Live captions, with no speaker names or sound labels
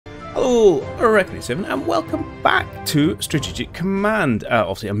Hello, Reckoning7, and welcome back to Strategic Command,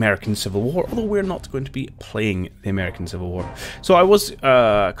 obviously American Civil War, although we're not going to be playing the American Civil War. So I was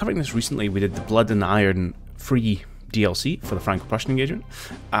covering this recently. We did the Blood and Iron free DLC for the Franco-Prussian engagement,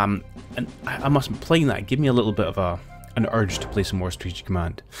 and I must be playing that. It gave me a little bit of an urge to play some more Strategic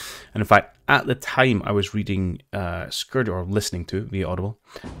Command. And in fact, at the time I was reading Scourge, or listening to via Audible,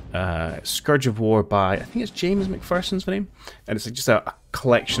 Scourge of War by, I think it's James McPherson's the name, and it's just a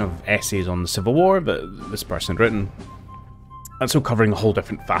collection of essays on the Civil War that this person had written, and so covering a whole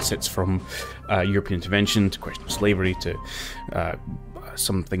different facets from European intervention to question of slavery to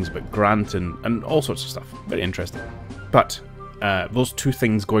some things about Grant and all sorts of stuff. Very interesting. But those two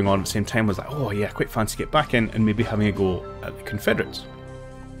things going on at the same time was like, oh yeah, quite fancy get back in and maybe having a go at the Confederates.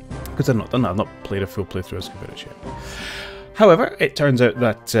 Because I've not done that, I've not played a full playthrough as Confederates yet. However, it turns out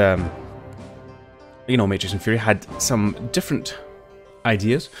that, Matrix and Fury had some different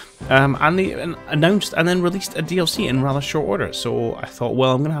ideas, and they announced and then released a DLC in rather short order. So I thought,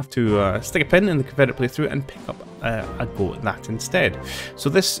 well, I'm going to have to stick a pin in the Confederate playthrough and pick up a go at that instead. So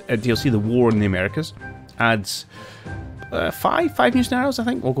this DLC, The War in the Americas, adds five new scenarios, I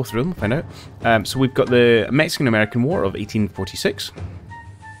think. We'll go through them, find out. So we've got the Mexican-American War of 1846.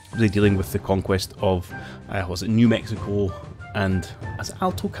 Really dealing with the conquest of, New Mexico and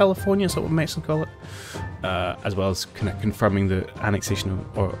Alto California, is that what Mexicans call it? As well as kind of confirming the annexation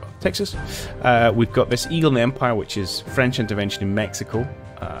of Texas. We've got this Eagle in the Empire, which is French intervention in Mexico,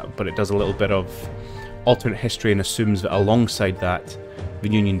 but it does a little bit of alternate history and assumes that alongside that, the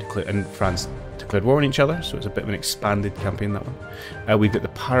Union and France declared war on each other, so it's a bit of an expanded campaign, that one. We've got the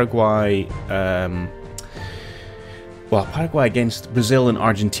Paraguay against Brazil and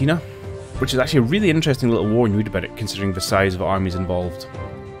Argentina, which is actually a really interesting little war when you read about it, considering the size of armies involved.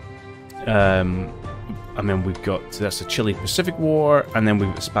 And then we've got, so that's the Chile-Pacific War, and then we've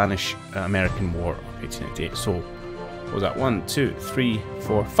got the Spanish-American War of 1898. So, what was that? 1, 2, 3,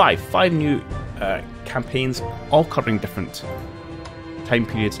 4, 5. 5 new campaigns, all covering different time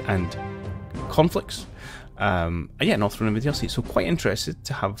periods and conflicts. And all thrown in the DLC, so quite interested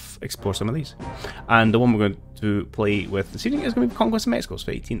to explore some of these. And the one we're going to play with this evening is going to be Conquest of Mexico,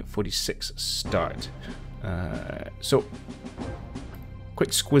 so 1846 start. So, quick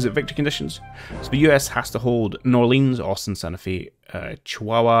exquisite victory conditions. So the US has to hold New Orleans, Austin, Santa Fe,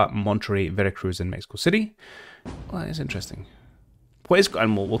 Chihuahua, Monterrey, Veracruz, and Mexico City. Well, that is interesting. What is,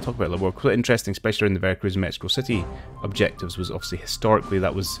 and we'll talk about it a little more, quite interesting, especially in the Veracruz and Mexico City objectives, was obviously historically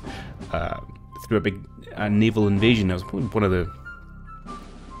that was through a big naval invasion. That was probably one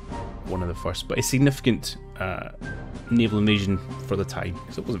of the first, but a significant naval invasion for the time,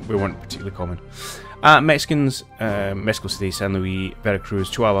 because we weren't particularly common. Mexicans, Mexico City, San Luis,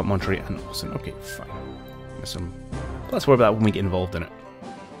 Veracruz, Chihuahua, Monterrey, and Austin. Okay, fine. Let's worry about that when we get involved in it.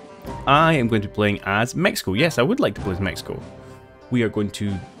 I am going to be playing as Mexico. Yes, I would like to play as Mexico. We are going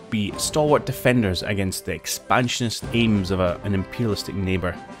to be stalwart defenders against the expansionist aims of an imperialistic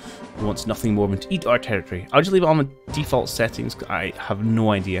neighbour who wants nothing more than to eat our territory. I'll just leave it on the default settings because I have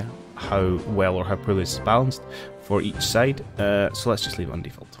no idea how well or how poorly this is balanced for each side. So let's just leave it on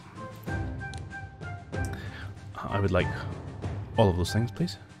default. I would like all of those things,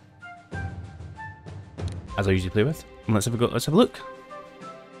 please, as I usually play with. And let's have a go. Let's have a look.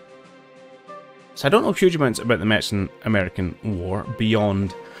 So I don't know huge amounts about the Mexican-American War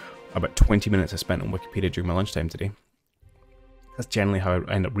beyond about 20 minutes I spent on Wikipedia during my lunchtime today. That's generally how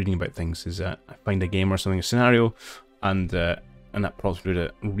I end up reading about things, is I find a game or something, a scenario, and that prompts me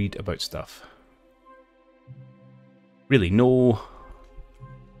to read about stuff. Really, no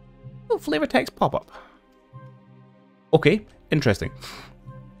flavor text pop-up. Okay, interesting.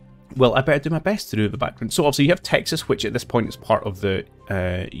 Well, I better do my best to do the background. So obviously you have Texas, which at this point is part of the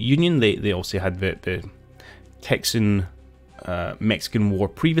Union. They also had the Texan Mexican War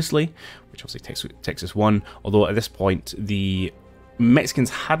previously, which obviously Texas won, although at this point the Mexicans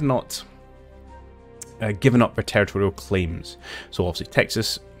had not given up their territorial claims. So obviously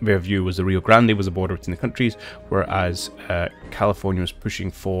Texas, their view was the Rio Grande was the border between the countries, whereas California was pushing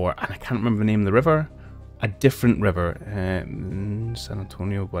for, and I can't remember the name of the river, a different river, San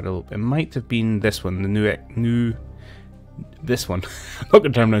Antonio, Guadalupe. It might have been this one, this one. I'm not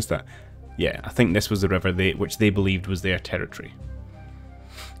going to pronounce that. Yeah, I think this was the river which they believed was their territory.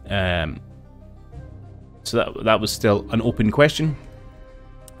 So that was still an open question.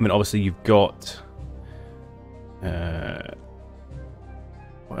 I mean, obviously you've got. Do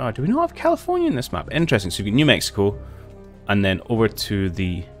we not have California in this map? Interesting. So you've got New Mexico, and then over to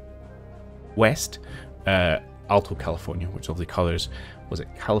the west, Alto California, which obviously colours, was it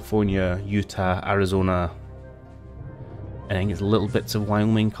California, Utah, Arizona, I think it's little bits of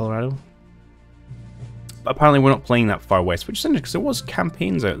Wyoming, Colorado. But apparently we're not playing that far west, which is interesting because there was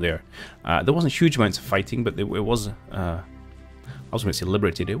campaigns out there. There wasn't huge amounts of fighting, but it was, I was going to say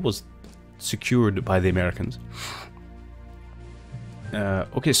liberated, it was secured by the Americans.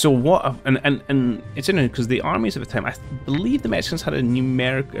 Okay, so what, and it's interesting because the armies at the time, I believe the Mexicans had a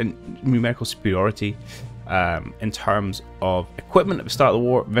numerical superiority in terms of equipment at the start of the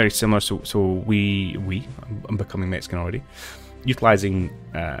war, very similar. So I'm becoming Mexican already. Utilizing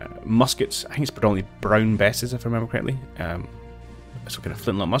muskets, I think it's predominantly brown Besses if I remember correctly. So kind of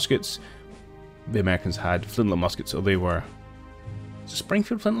flintlock muskets. The Americans had flintlock muskets, so they were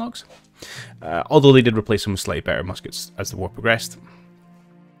Springfield flintlocks. Although they did replace them with slightly better muskets as the war progressed.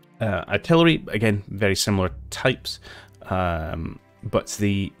 Artillery, again, very similar types, but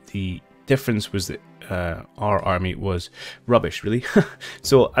the difference was that our army was rubbish, really.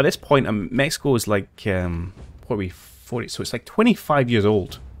 So at this point, Mexico is like, what are we, 40? So it's like 25 years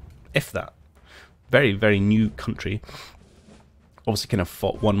old, if that. Very, very new country. Obviously kind of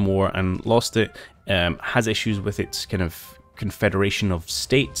fought one war and lost it. Has issues with its kind of confederation of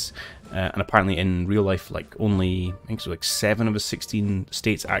states. And apparently in real life, like only, I think it was like 7 of the 16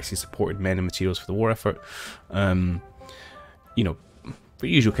 states actually supported men and materials for the war effort. You know, the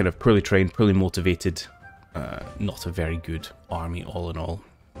usual kind of poorly trained, poorly motivated, not a very good army all in all.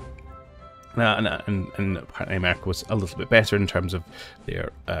 And apparently America was a little bit better in terms of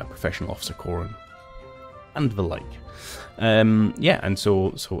their professional officer corps and the like. Yeah, and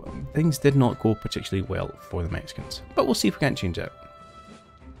so things did not go particularly well for the Mexicans. But we'll see if we can't change that.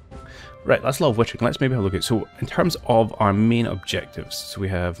 Right, that's a lot of witching. Let's maybe have a look at. So, in terms of our main objectives, so we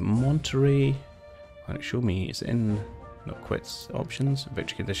have Monterey. Why don't it show me? Is it in no quits options,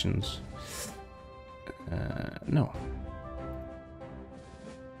 victory conditions? No.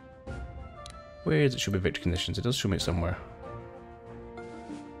 Where does it show me victory conditions? It does show me it somewhere.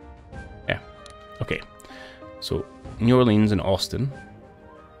 Yeah. Okay. So New Orleans and Austin,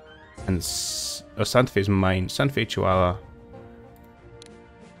 and Santa Fe's mine. Santa Fe, Chihuahua.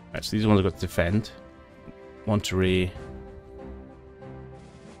 Right, so these are the ones I've got to defend. Monterey.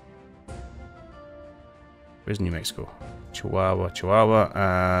 Where's New Mexico? Chihuahua,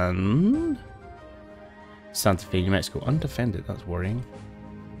 and Santa Fe, New Mexico. Undefended, that's worrying.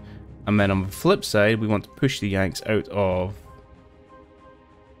 And then on the flip side, we want to push the Yanks out of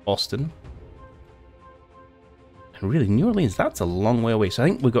Austin. And really, New Orleans, that's a long way away. So I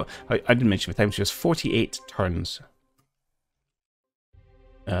think we got, I didn't mention the time, so just 48 turns.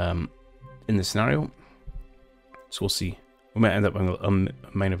 In this scenario, so we'll see. We might end up with a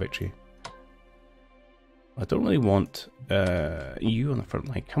minor victory. I don't really want you on the front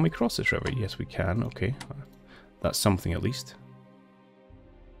line. Can we cross this river? Yes, we can. Okay, that's something at least.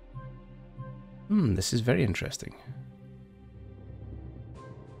 This is very interesting.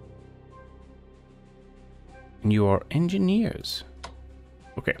 And you are engineers.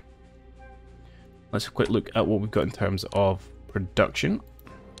 Okay, let's have a quick look at what we've got in terms of production.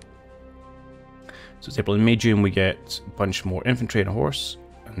 So it's April and May, June we get a bunch more infantry and a horse,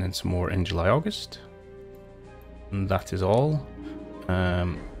 and then some more in July, August. And that is all.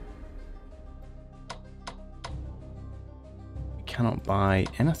 We cannot buy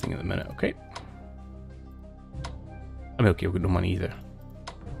anything at the minute, okay. I mean, okay, we've got no money either.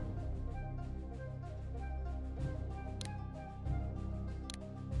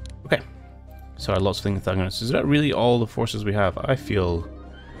 Okay, so lots of things going on. So is that really all the forces we have? I feel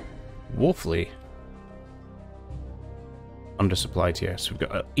woefully undersupplied here. So we've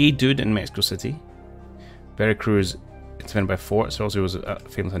got a dude in Mexico City. Veracruz is defended by 4. So also was a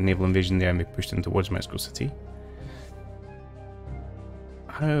famous naval invasion there and they pushed in towards Mexico City.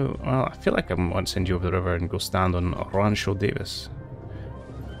 Well, I feel like I want to send you over the river and go stand on Rancho Davis.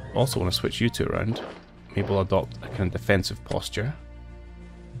 Also want to switch you two around. Maybe we'll adopt a kind of defensive posture.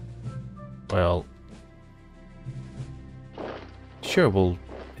 Well, sure, we'll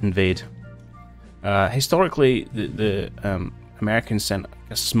invade. Historically, the Americans sent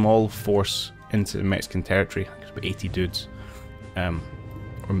a small force into Mexican territory. I think it was about 80 dudes,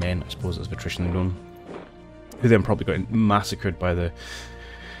 or men, I suppose, as traditionally known, who then probably got massacred by the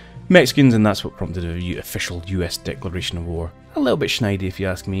Mexicans, and that's what prompted the official US declaration of war. A little bit schneidi, if you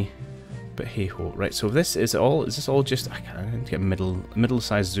ask me, but hey ho. Right, so this is all. Is this all just? I can't get a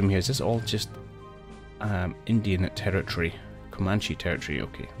middle-sized zoom here. Is this all just Indian territory, Comanche territory?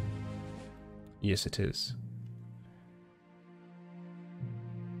 Okay. Yes, it is.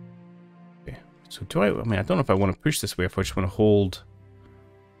 Okay. So do I mean, I don't know if I want to push this way, if I just want to hold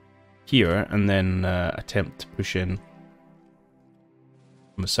here and then attempt to push in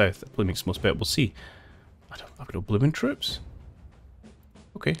from the south. That probably makes the most bet. We'll see. I've got no blooming troops.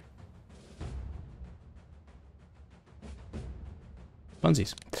 Okay.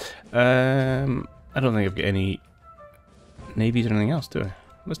 Funsies. I don't think I've got any navies or anything else, do I?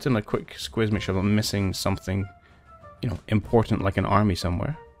 Let's do a quick squiz, make sure I'm missing something, you know, important like an army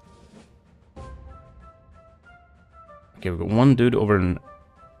somewhere. Okay, we've got one dude over in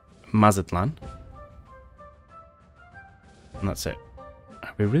Mazatlan. And that's it.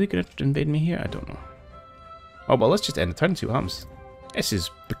 Are we really going to invade me here? I don't know. Oh, well, let's just end the turn and see what happens. This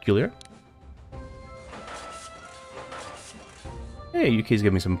is peculiar. Hey, UK's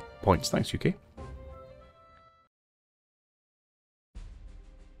giving me some points. Thanks, UK.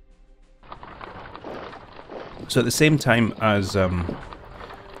 So at the same time as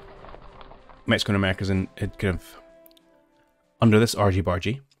Mexico and America's in kind of under this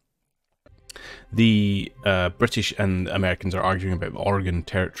argy-bargy, the British and Americans are arguing about Oregon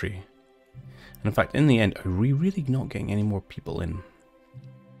territory. And in fact, in the end, are we really not getting any more people in?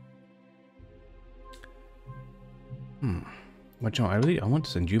 Well, John, I want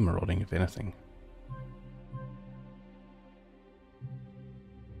to send you marauding, if anything.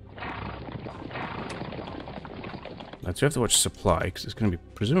 Now, do you have to watch supply, because it's going to be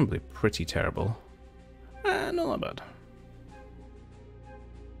presumably pretty terrible. Not that bad.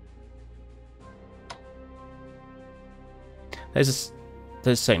 There's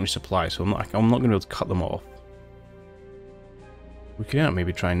secondary supply, so I'm not going to be able to cut them off. We could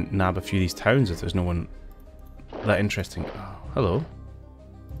maybe try and nab a few of these towns if there's no one that interesting. Oh, hello.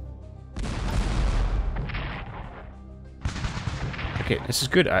 Okay, this is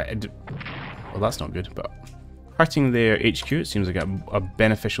good. Well, that's not good, but hurting their HQ, it seems like a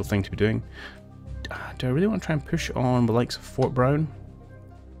beneficial thing to be doing. Do I really want to try and push on the likes of Fort Brown?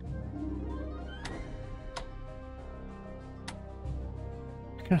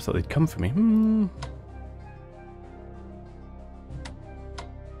 I kind of thought they'd come for me.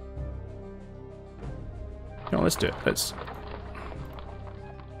 No, let's do it. Let's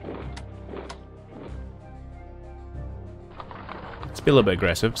be a little bit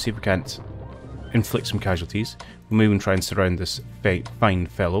aggressive, see if we can't inflict some casualties. We'll maybe even try and surround this fine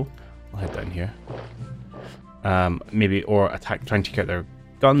fellow. I'll head down here. Maybe, or attack, try and take out their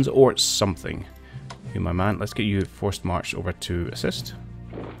guns or something. Hey, my man, let's get you forced march over to assist.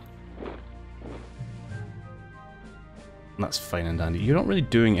 That's fine and dandy. You're not really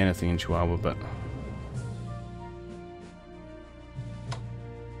doing anything in Chihuahua, but...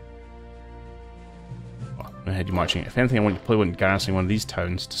 well, I'm going to head you marching. If anything, I want you to probably want garrisoning one of these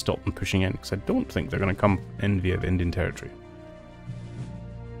towns to stop them pushing in, because I don't think they're going to come in via the Indian territory.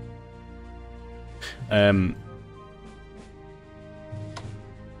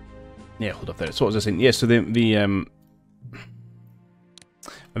 Yeah, hold up there. So what was I saying? Yeah, so they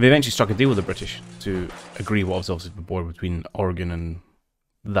eventually struck a deal with the British to agree what was obviously the border between Oregon and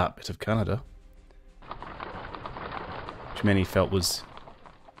that bit of Canada, which many felt was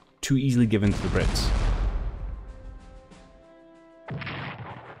too easily given to the Brits.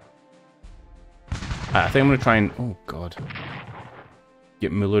 I think I'm going to try and... oh god.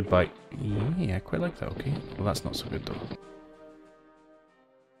 Get mullered by... yeah, I quite like that, okay. Well, that's not so good though.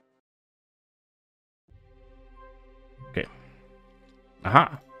 Okay.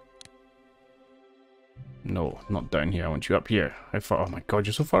 Aha! No, not down here. I want you up here. How far? Oh my god,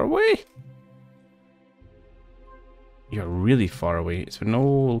 you're so far away! You're really far away. It's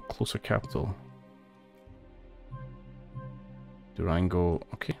no closer capital. Durango.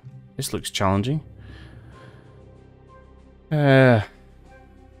 Okay. This looks challenging. Okay.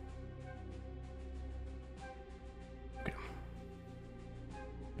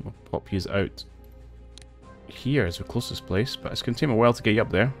 We'll pop you out here as the closest place, but it's going to take me a while to get you up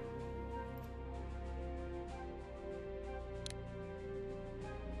there.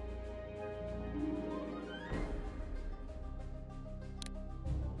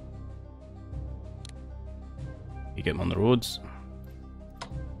 You get them on the roads.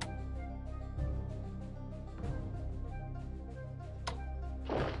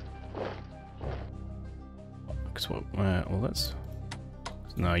 Well, that's...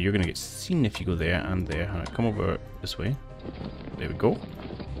 no, you're going to get seen if you go there and there. Alright, come over this way. There we go.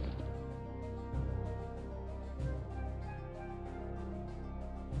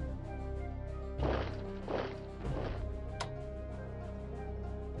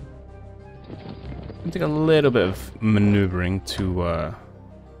 It'll take a little bit of maneuvering to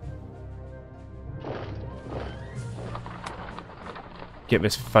get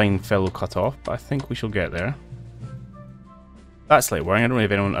this fine fellow cut off, but I think we shall get there. That's like worrying. I don't really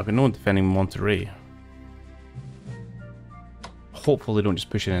have anyone. I've got no one defending Monterey. Oh, hopeful they don't just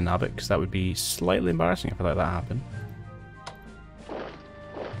push in and nab it, because that would be slightly embarrassing if I let that happen.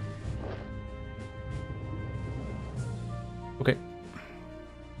 Okay.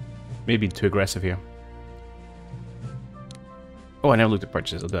 Maybe too aggressive here. Oh, I never looked at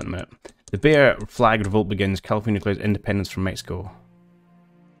purchases. I'll do that in a minute. The Bear Flag Revolt begins. California declares independence from Mexico.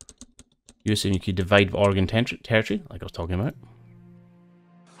 You assume you could divide Oregon territory, like I was talking about.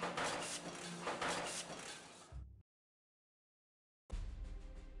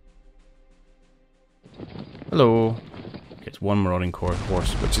 Hello. Okay, it's one marauding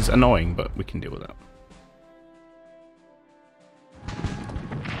horse, which is annoying, but we can deal with that.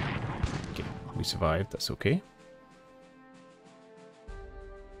 Okay, we survived. That's okay.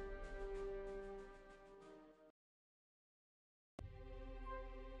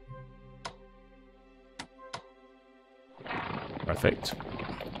 Perfect.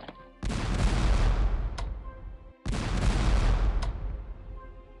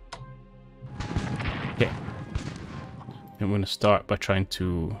 Okay. I'm going to start by trying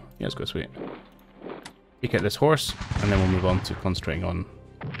to... Yeah, let's go this way. Pick out this horse, and then we'll move on to concentrating on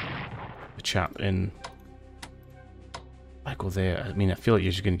the chap in... I go there. I mean, I feel like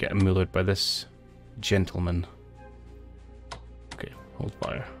you're just going to get mullered by this gentleman. Okay, hold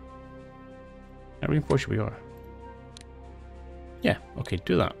fire. How reinforced we are. Yeah, okay,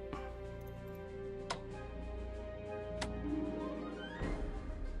 do that.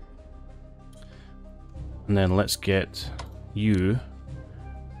 And then let's get you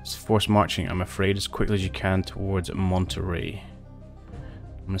force marching, I'm afraid, as quickly as you can towards Monterey.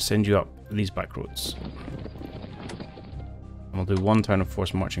 I'm going to send you up these back roads. And we'll do one turn of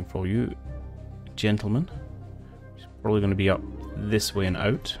force marching for you, gentlemen. It's probably going to be up this way and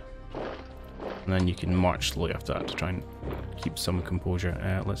out. And then you can march slowly after that to try and keep some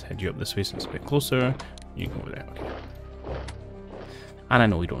composure. Let's head you up this way since it's a bit closer. You can go over there, okay. And I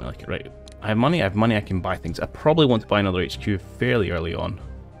know you don't really like it, right? I have money, I can buy things. I probably want to buy another HQ fairly early on.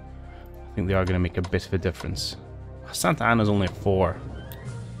 I think they are going to make a bit of a difference. Santa Ana's only 4.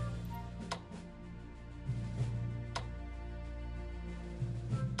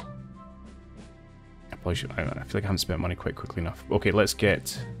 I probably should, I feel like I haven't spent money quite quickly enough. Okay, let's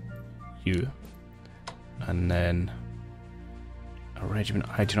get you. And then a regiment.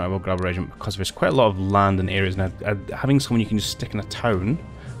 I do not will grab a regiment because there's quite a lot of land and areas, and having someone you can just stick in a town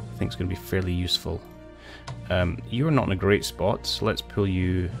I think is going to be fairly useful. You're not in a great spot, so let's pull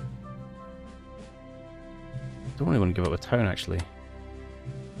you. I don't really want to give up a town actually.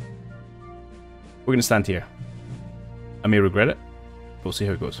 We're going to stand here. I may regret it, but we'll see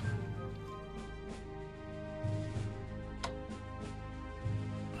how it goes.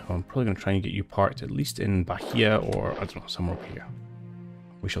 I'm probably going to try and get you parked at least in Bahia or, I don't know, somewhere over here.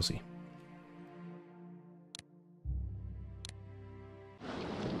 We shall see.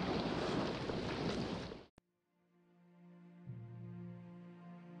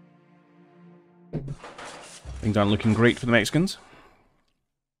 Things aren't looking great for the Mexicans.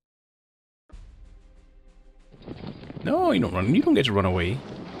 No, you don't run. You don't get to run away.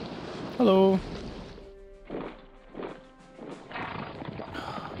 Hello.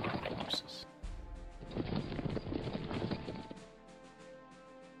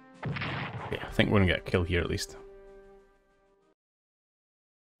 I think we're going to get a kill here at least.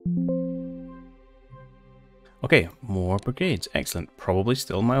 Okay, more brigades. Excellent. Probably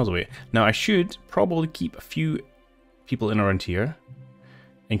still miles away. Now I should probably keep a few people in around here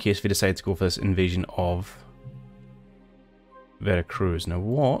in case we decide to go for this invasion of Veracruz. Now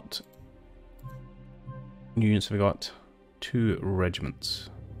what units have we got? 2 regiments.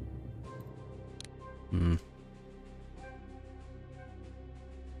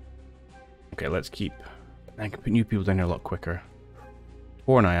 Okay, let's keep... I can put new people down here a lot quicker.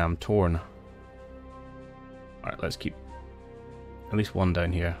 Torn I am, torn. Alright, let's keep at least 1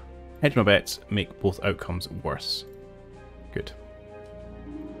 down here. Hedge my bets, make both outcomes worse. Good.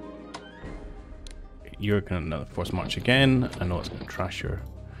 You're going to force march again. I know it's going to trash your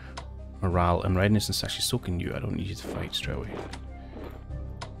morale and readiness. It's actually soaking you. I don't need you to fight straight away.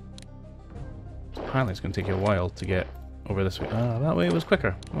 Apparently it's going to take you a while to get over this way. Ah, that way it was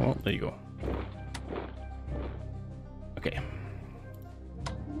quicker. Oh, well, there you go. Okay.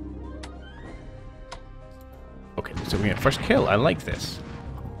 Okay, so we get first kill. I like this.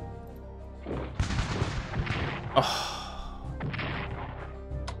 Oh.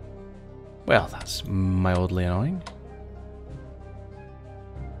 Well, that's mildly annoying.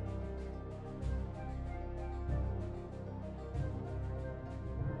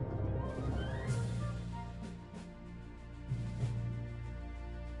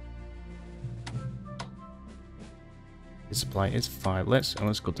 His supply is 5. Let's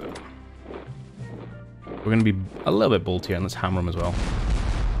go to it. We're going to be a little bit bold here, and let's hammer him as well.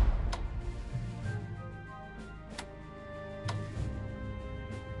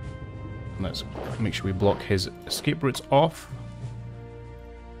 And let's make sure we block his escape routes off.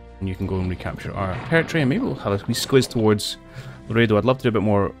 And you can go and recapture our territory, and maybe we'll have a wee squeeze towards Laredo. I'd love to do a bit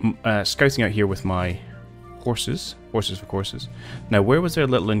more scouting out here with my horses. Horses for courses. Now, where was their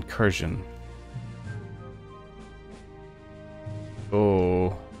little incursion?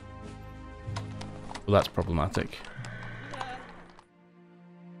 Oh. Well, that's problematic.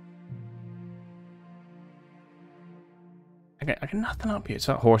 I got nothing up here.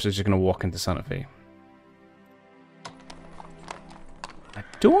 So that horse is just going to walk into Santa Fe. I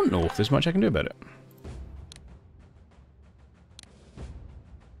don't know if there's much I can do about it.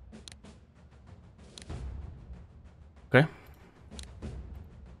 Okay.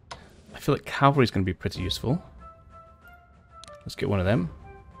 I feel like cavalry is going to be pretty useful. Let's get one of them.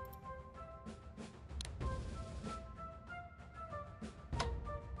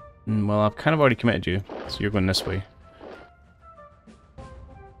 Well, I've kind of already committed you, so you're going this way.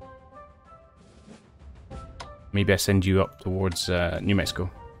 Maybe I send you up towards New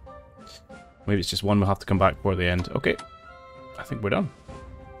Mexico. Maybe it's just one we'll have to come back for the end. Okay, I think we're done.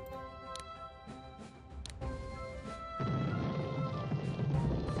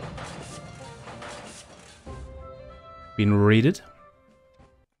 Been raided.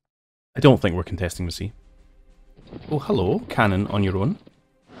 I don't think we're contesting the sea. Oh, hello, cannon on your own.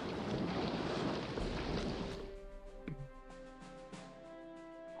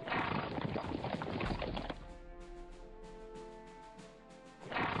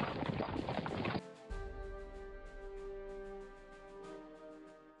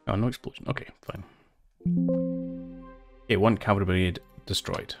 Oh, no explosion. Okay, fine. Okay, one cavalry brigade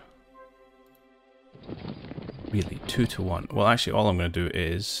destroyed. Really, 2 to 1. Well, actually, all I'm going to do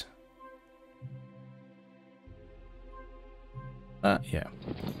is... yeah.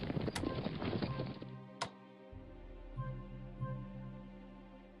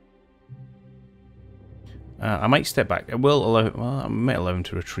 I might step back. I will allow... Well, I might allow him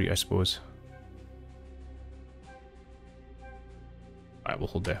to retreat, I suppose. Alright, we'll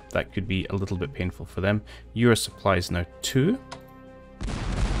hold there. That could be a little bit painful for them. Your supply is now 2.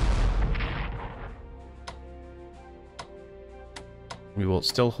 We will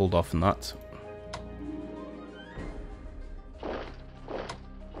still hold off on that.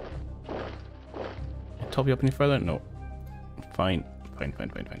 Top you up any further? No. Fine. Fine.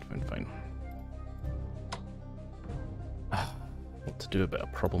 What to do about a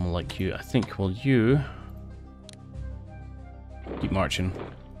problem like you? I think, well, you... keep marching.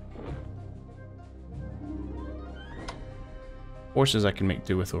 Horses I can make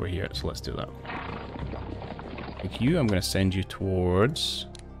do with over here, so let's do that. Like you, I'm going to send you towards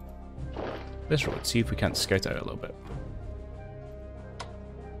this road. See if we can't scout out a little bit.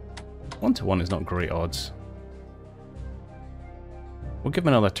 1 to 1 is not great odds. We'll give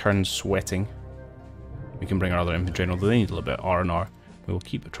them another turn sweating. We can bring our other infantry in, although they need a little bit R&R. We will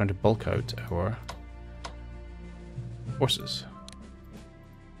keep trying to bulk out our horses.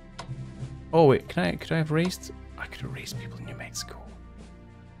 Oh wait, could I have raised? I could have raised people in New Mexico.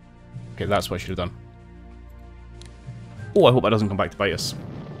 Okay, that's what I should have done. Oh, I hope that doesn't come back to bite us.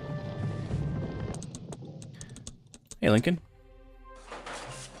 Hey, Lincoln.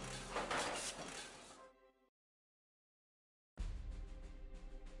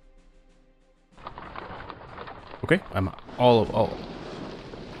 Okay, I'm all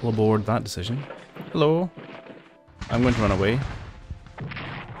aboard that decision. Hello. I'm going to run away.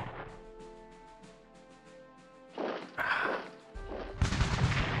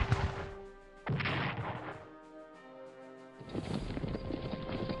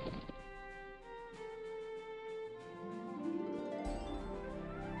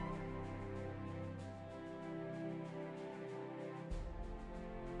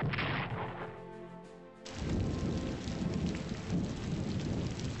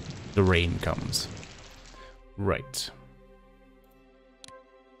 The rain comes. Right.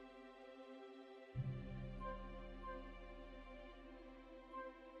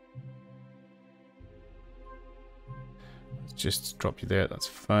 Let's just drop you there, that's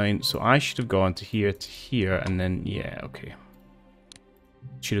fine. So I should have gone to here, and then, yeah, okay.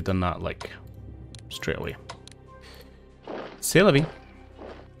 Should have done that, like, straight away. C'est la vie.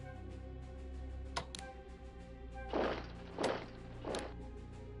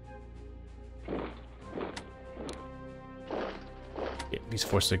 These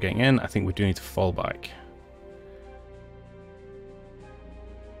forces are getting in. I think we do need to fall back.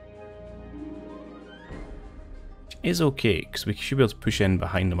 is okay, because we should be able to push in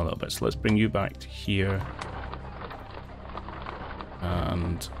behind them a little bit. So let's bring you back to here.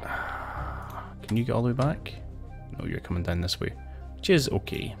 And can you get all the way back? No, you're coming down this way, which is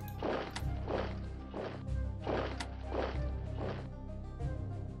okay.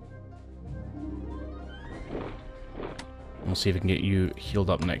 We'll see if we can get you healed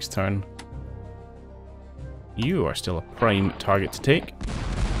up next turn. You are still a prime target to take.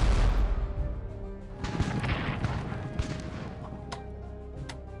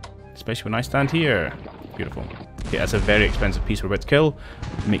 Especially when I stand here. Beautiful. Okay, that's a very expensive piece we're about to kill.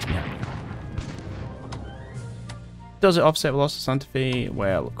 It makes me happy. Does it offset the loss of Santa Fe?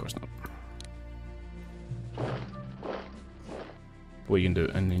 Well, of course not. What you can do,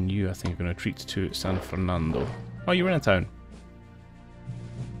 and then you, I think, are going to retreat to San Fernando. Oh, you were in a town.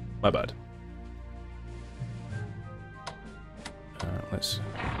 My bad. Let's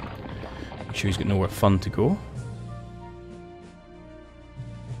make sure he's got nowhere fun to go.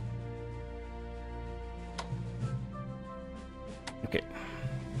 Okay.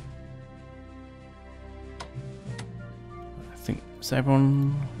 I think, is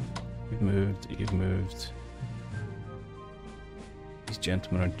everyone? You've moved, you've moved. These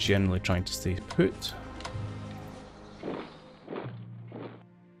gentlemen are generally trying to stay put.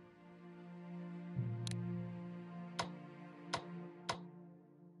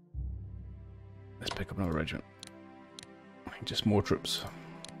 Let's pick up another regiment. Just more troops.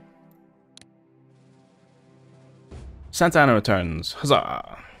 Santa Ana returns.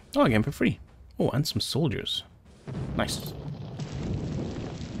 Huzzah! Oh, again for free. Oh, and some soldiers. Nice.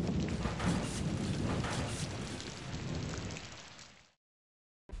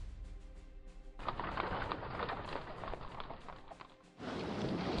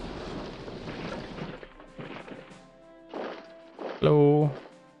 Hello.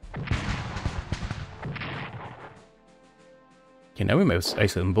 Okay, now we might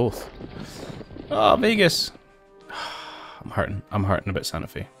isolate them both. Oh, Vegas! I'm hurting. I'm hurting a bit, Santa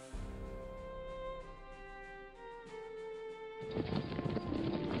Fe.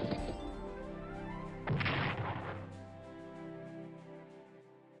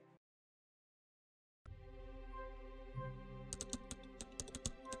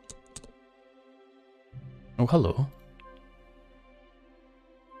 Oh, hello.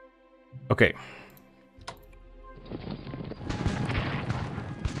 Okay.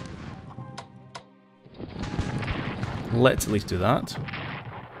 Let's at least do that.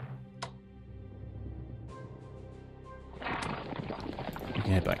 You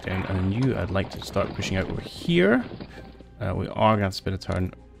can head back down, and then you, I'd like to start pushing out over here. We are going to have to spend a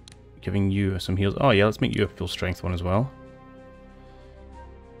turn giving you some heals. Oh yeah, let's make you a full strength one as well.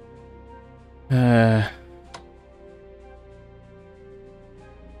 Can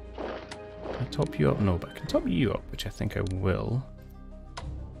I top you up? No, but I can top you up, which I think I will.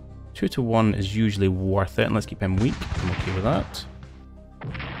 2 to 1 is usually worth it, and let's keep him weak. I'm okay with that.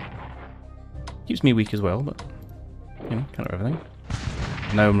 Keeps me weak as well, but, you know, kind of everything.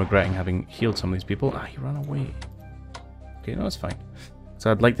 Now I'm regretting having healed some of these people. Ah, he ran away. Okay, no, that's fine.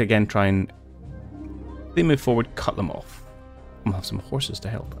 So I'd like to again try and, if they move forward, cut them off. I'll have some horses to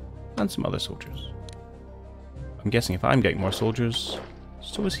help, and some other soldiers. I'm guessing if I'm getting more soldiers,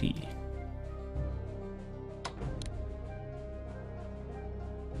 so is he.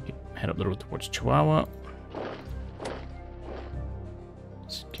 Head up the road towards Chihuahua.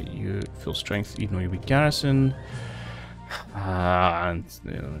 Let's get you full strength, even though you're weak garrison. And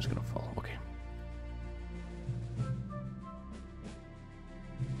the other one's gonna fall. Okay.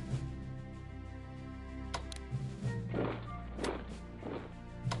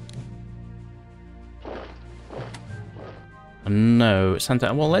 No,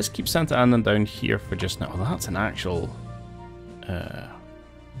 Santa. Well, let's keep Santa Ana down here for just now. Well, that's an actual.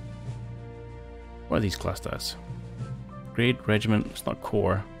 What are these classed as? Grade, regiment, it's not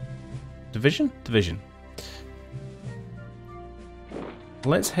corps. Division? Division.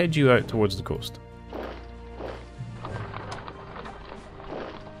 Let's head you out towards the coast.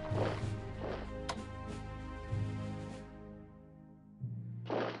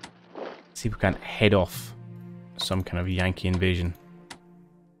 See if we can't head off some kind of Yankee invasion.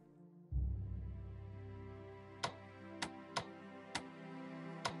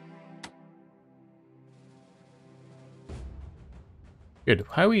 Good.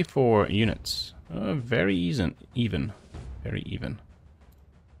 How are we for units? Very even. Very even.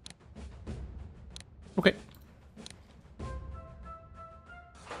 Okay.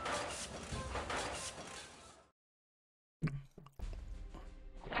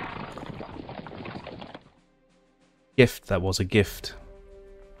 Gift. That was a gift.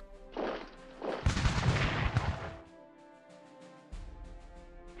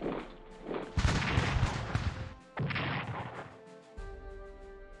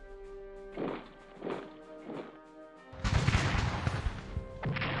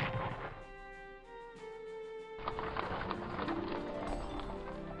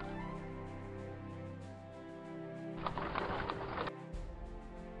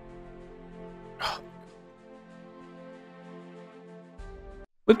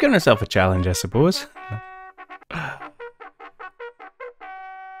 We've given ourselves a challenge, I suppose.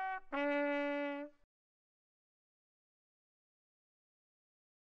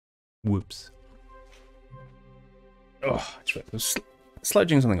 Whoops. Oh, that's right. I was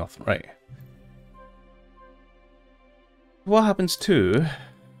sledging something off. Right. What happens to...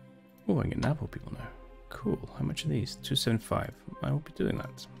 Oh, I can get Napo people now. Cool. How much are these? 275. I will be doing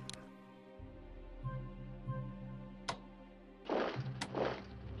that.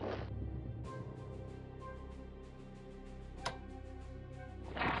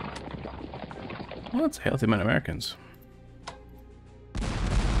 Well, that's a healthy amount of Americans.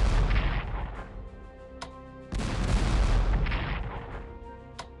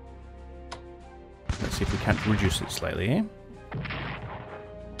 Let's see if we can't reduce it slightly, eh?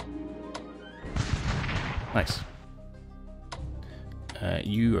 Nice.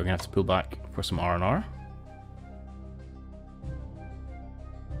 You are going to have to pull back for some R&R.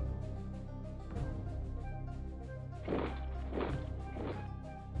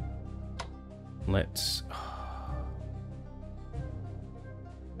 Let's...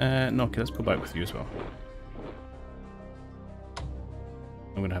 no, okay, let's pull back with you as well.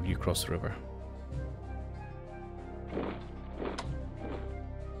 I'm going to have you cross the river.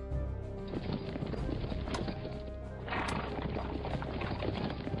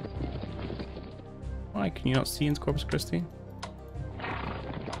 Why can you not see in Corpus Christi?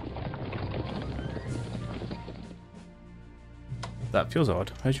 That feels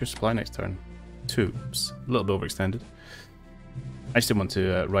odd. How's your supply next turn? 2. Oops. A little bit overextended. I still want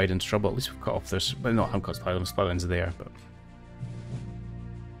to ride into trouble. At least we've cut off this. Well, no, I haven't cut supply lines. Supply lines are there, but...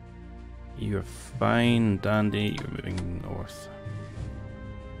 You're fine, dandy. You're moving north.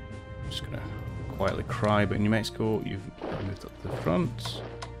 I'm just gonna quietly cry about New Mexico. You've moved up to the front.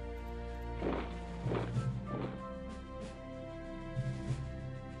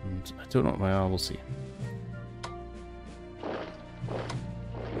 And I don't know. Well, we'll see.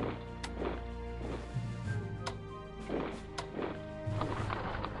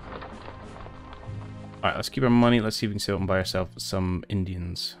 Alright, let's keep our money. Let's see if we can sell and buy ourselves some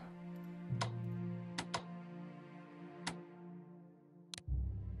Indians.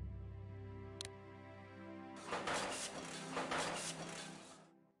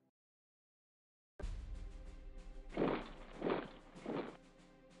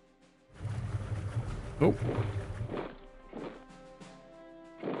 Oh.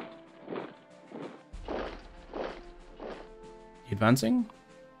 You advancing?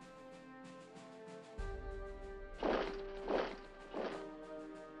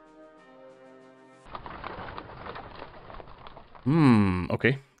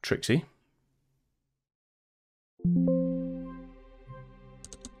 Okay. Trixie.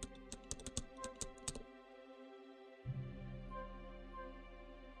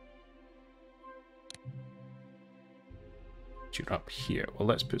 You're up here. Well,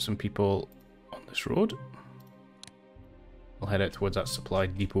 let's put some people on this road. We'll head out towards that supply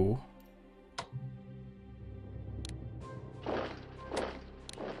depot.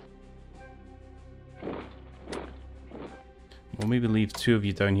 We'll maybe leave 2 of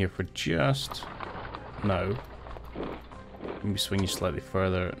you down here for just now. Maybe swing you slightly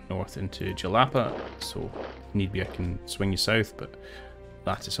further north into Jalapa. So, if need be, I can swing you south, but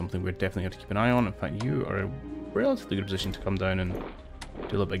that is something we're definitely going to keep an eye on. In fact, you are a relatively good position to come down and do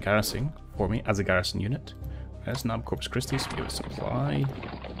a little bit of garrisoning for me as a garrison unit. Let's nab Corpus Christi, so we give it supply.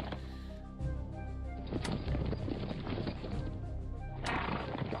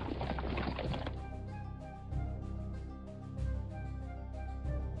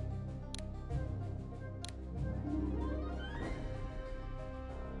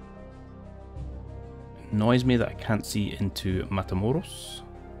 Annoys me that I can't see into Matamoros.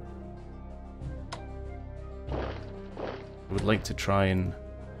 I would like to try and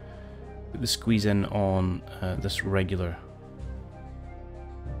put the squeeze in on this regular.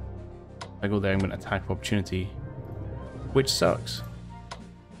 If I go there, I'm going to attack for opportunity, which sucks.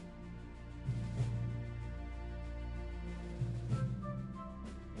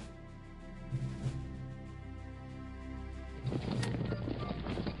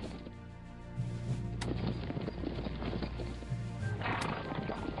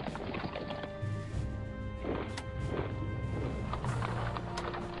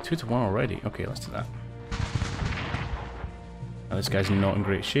 Two to 1 already. Okay, let's do that. Now this guy's not in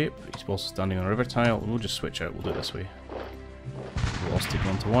great shape. He's also standing on a river tile. We'll just switch out. We'll do it this way. We'll all stick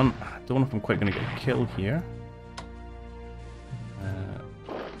 1 to 1. I don't know if I'm quite going to get a kill here.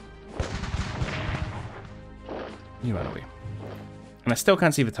 You ran away. And I still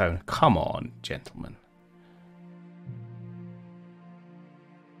can't see the town. Come on, gentlemen.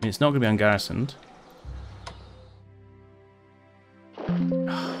 mean, it's not going to be ungarrisoned.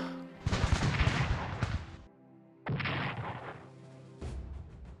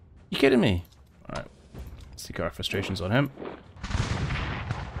 You kidding me? Alright. Let's take our frustrations on him.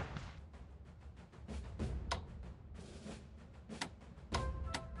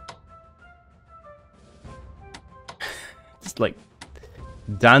 Just like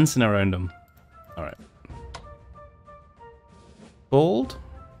dancing around him. Alright. Bold?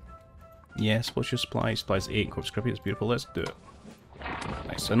 Yes, what's your supply? Supplies 8 Corpse Crippy, that's beautiful, let's do it.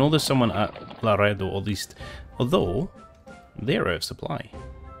 Nice. I know there's someone at Laredo, at least. Although, they're out of supply.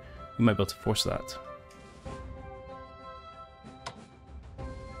 We might be able to force that.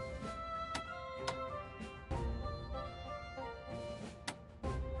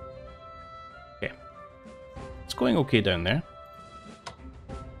 Okay. It's going okay down there.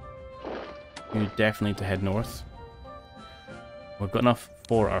 You definitely need to head north. We've got enough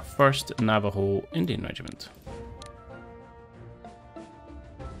for our first Navajo Indian Regiment.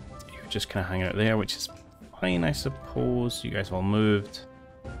 You're just kind of hanging out there, which is fine, I suppose. You guys all moved.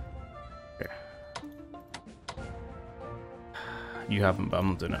 Okay. You haven't, but I'm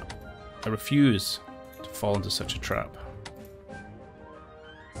not doing it. I refuse to fall into such a trap.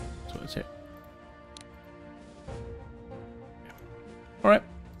 So that's it. Alright.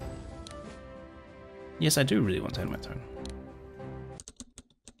 Yes, I do really want to end my turn.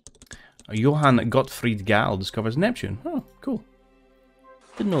 Johann Gottfried Gall discovers Neptune. Oh, cool.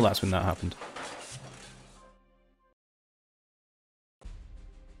 Didn't know that's when that happened.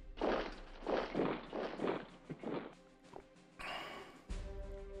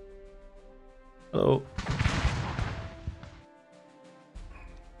 Hello.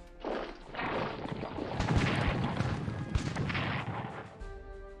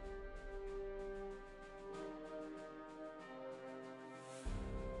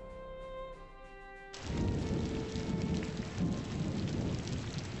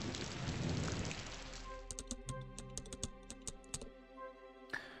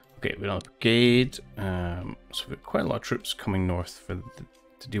 Okay, we don't have a brigade, so we've got quite a lot of troops coming north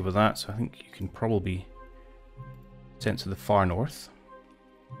to deal with that, so I think you can probably sent to the far north.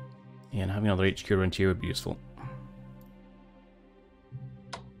 Yeah, and having another HQ around here would be useful.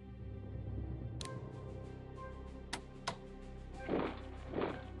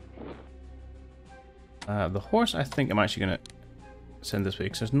 The horse, I think I'm actually going to send this way,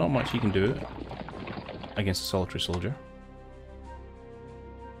 because there's not much you can do against a solitary soldier.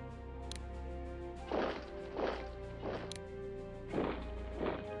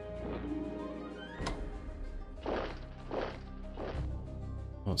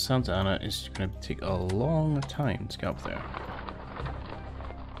 Well, Santa Ana is going to take a long time to get up there.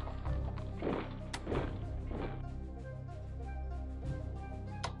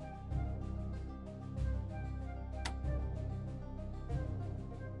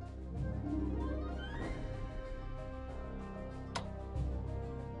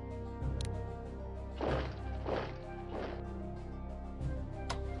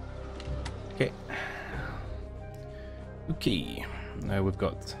 Okay. Okay. Now we've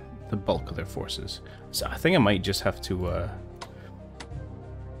got the bulk of their forces. So I think I might just have to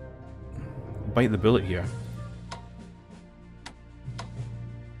bite the bullet here.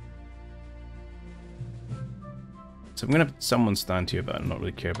 So I'm going to have someone stand here, but I don't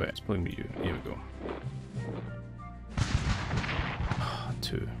really care about it. It's probably going to be you. Here we go.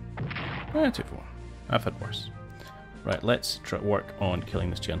 2. 2 for 1. I've had worse. Right, let's try work on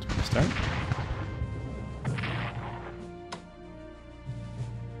killing this gentleman this time.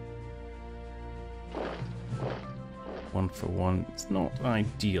 1 for 1. It's not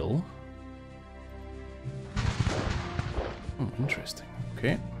ideal. Oh, interesting.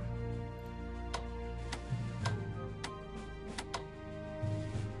 Okay.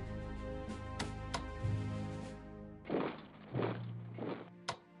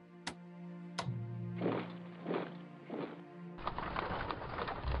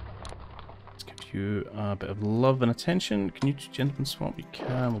 Let's give you a bit of love and attention. Can you gentlemen swap? You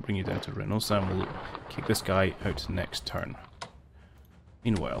can. We'll bring you down to Reynosa and we'll kick this guy out next turn.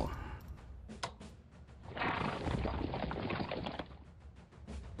 Meanwhile,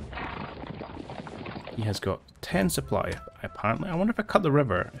 he has got 10 supply, apparently. I wonder if I cut the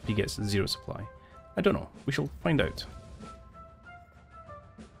river if he gets 0 supply. I don't know. We shall find out.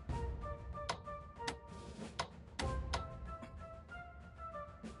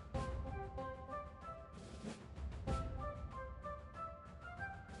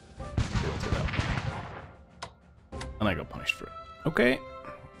 And I got punished for it. Okay.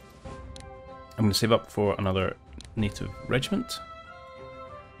 I'm going to save up for another native regiment.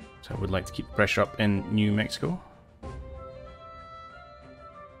 So I would like to keep the pressure up in New Mexico.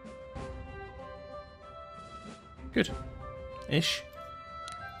 Good. Ish.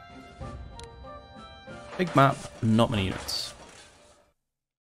 Big map, not many units.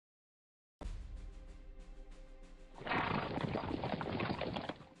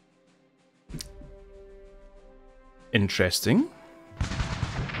 Interesting.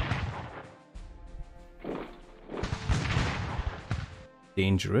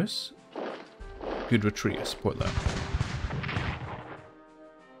 Dangerous. Good retreat, I support that.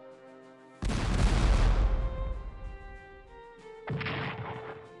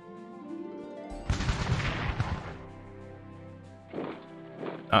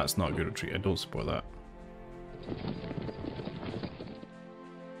 That's not a good retreat, I don't support that.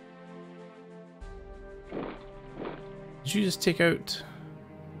 Did you just take out...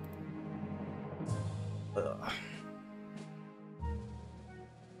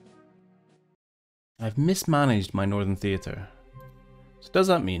 I've mismanaged my Northern Theatre. So does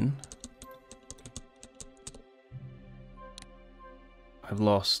that mean I've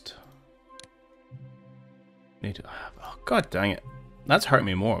lost NATO? Oh, god dang it. That's hurt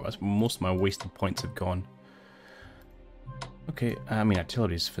me more. That's most of my wasted points have gone. Okay, I mean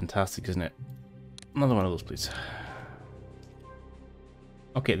artillery is fantastic, isn't it? Another one of those, please.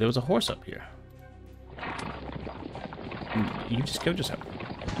 Okay, there was a horse up here. You just killed yourself.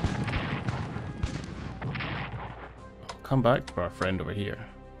 Come back for our friend over here.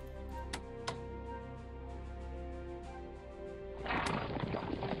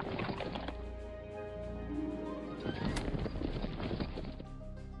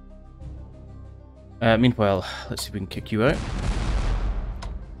 Meanwhile, let's see if we can kick you out.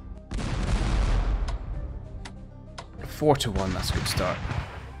 4-1, that's a good start.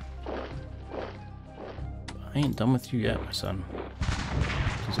 I ain't done with you yet, my son.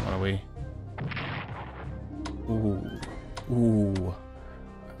 Please don't run away. Ooh. Ooh.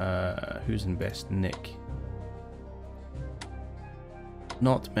 Who's in best nick?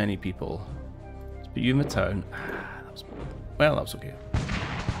 Not many people. Let's put you in the town. Well, that was okay.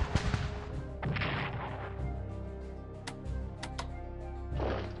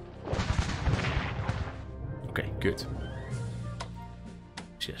 Okay, good.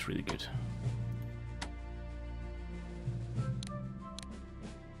 Actually, that's really good.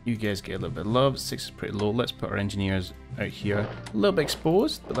 You guys get a little bit of love. 6 is pretty low. Let's put our engineers out here. A little bit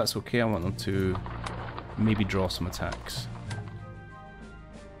exposed, but that's okay. I want them to maybe draw some attacks.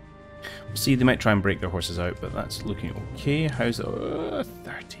 We'll see, they might try and break their horses out, but that's looking okay. How's it?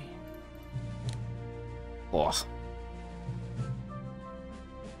 30. Oh.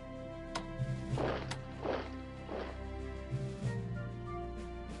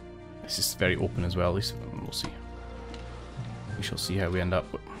 This is very open as well, at least we'll see. We shall see how we end up.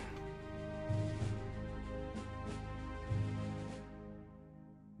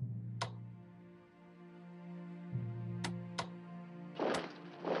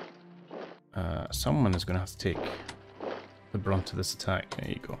 Someone is going to have to take the brunt of this attack. There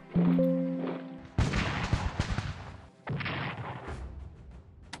you go.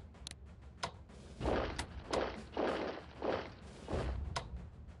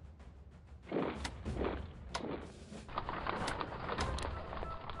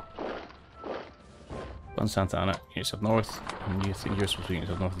 On Santa Ana, get yourself north, and you think you're supposed to get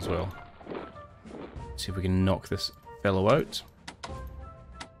yourself north as well. See if we can knock this fellow out.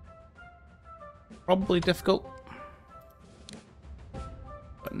 Probably difficult,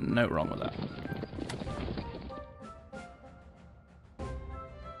 but no wrong with that.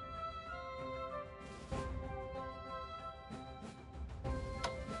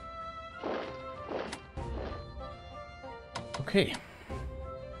 Okay.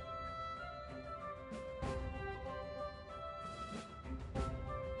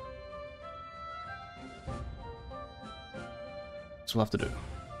 So we'll have to do.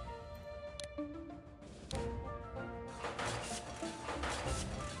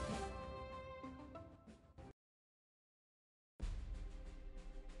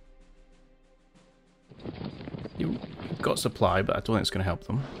 You've got supply, but I don't think it's going to help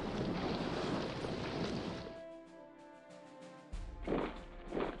them.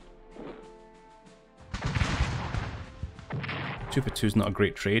 Two for two is not a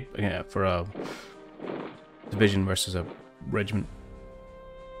great trade for a division versus a regiment.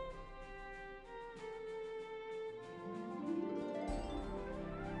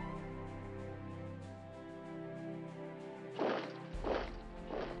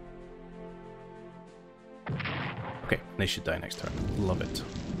 Okay, they should die next turn. Love it.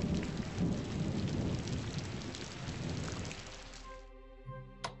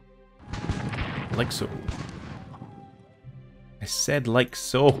 Like so. I said like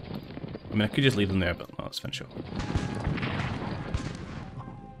so. I mean, I could just leave them there, but no, let's finish up.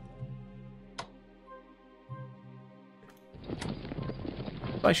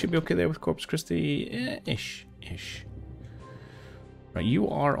 I should be okay there with Corpus Christi. Ish. Right, you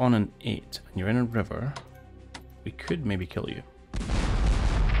are on an 8, and you're in a river. We could maybe kill you.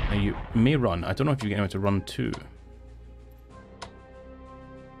 Now, you may run. I don't know if you get anywhere to run to.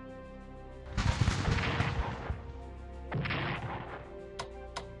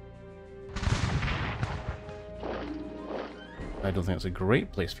 I don't think it's a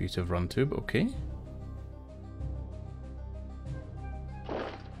great place for you to have run to, but okay.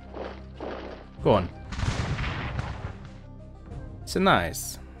 Go on. So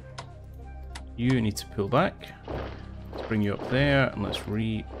nice. You need to pull back. Let's bring you up there and let's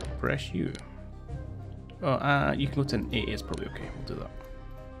refresh you. Oh, you can go to an 8. It's probably okay. We'll do that.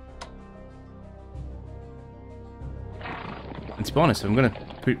 And to be honest, if I'm going to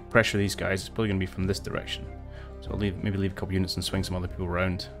put pressure these guys, it's probably going to be from this direction. So I'll maybe leave a couple units and swing some other people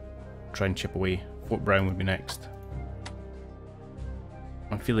around. Try and chip away. Fort Brown would be next.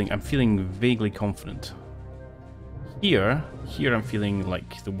 I'm feeling vaguely confident. Here I'm feeling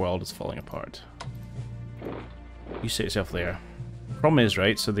like the world is falling apart. You sit yourself there. Problem is,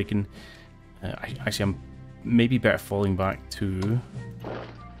 right, so they can... actually, I'm maybe better falling back to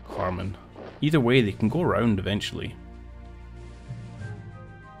Harmon. Either way, they can go around eventually.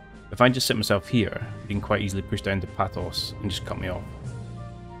 If I just sit myself here, they can quite easily push down to Patos and just cut me off.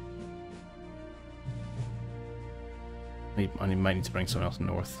 I might need to bring someone else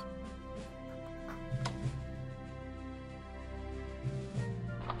north.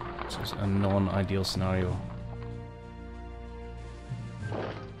 This is a non-ideal scenario.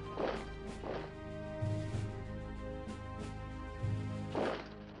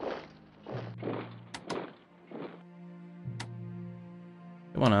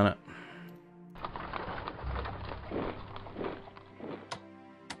 Come on, Anna.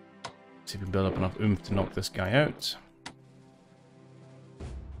 See if we build up enough oomph to knock this guy out.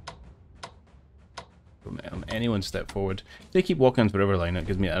 Anyone step forward. If they keep walking onto the river line, it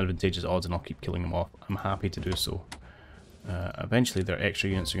gives me advantageous odds and I'll keep killing them off. I'm happy to do so. Eventually their extra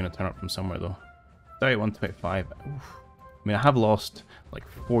units are going to turn up from somewhere though. 31 to 25. Oof. I mean, I have lost like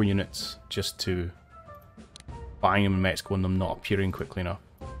 4 units just to buying them in Mexico and them not appearing quickly enough.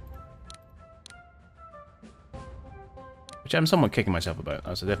 Which I'm somewhat kicking myself about.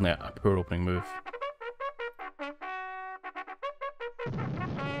 That's definitely a poor opening move.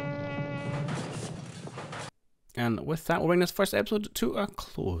 And with that, we'll bring this first episode to a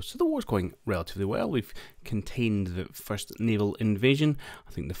close. So the war's going relatively well. We've contained the first naval invasion.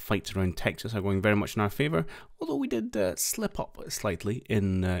 I think the fights around Texas are going very much in our favour. Although we did slip up slightly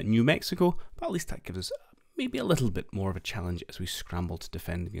in New Mexico. But at least that gives us maybe a little bit more of a challenge as we scramble to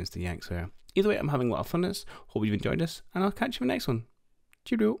defend against the Yanks there. Either way, I'm having a lot of fun in this. Hope you've enjoyed this. And I'll catch you in the next one.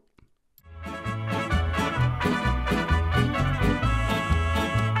 Cheerio.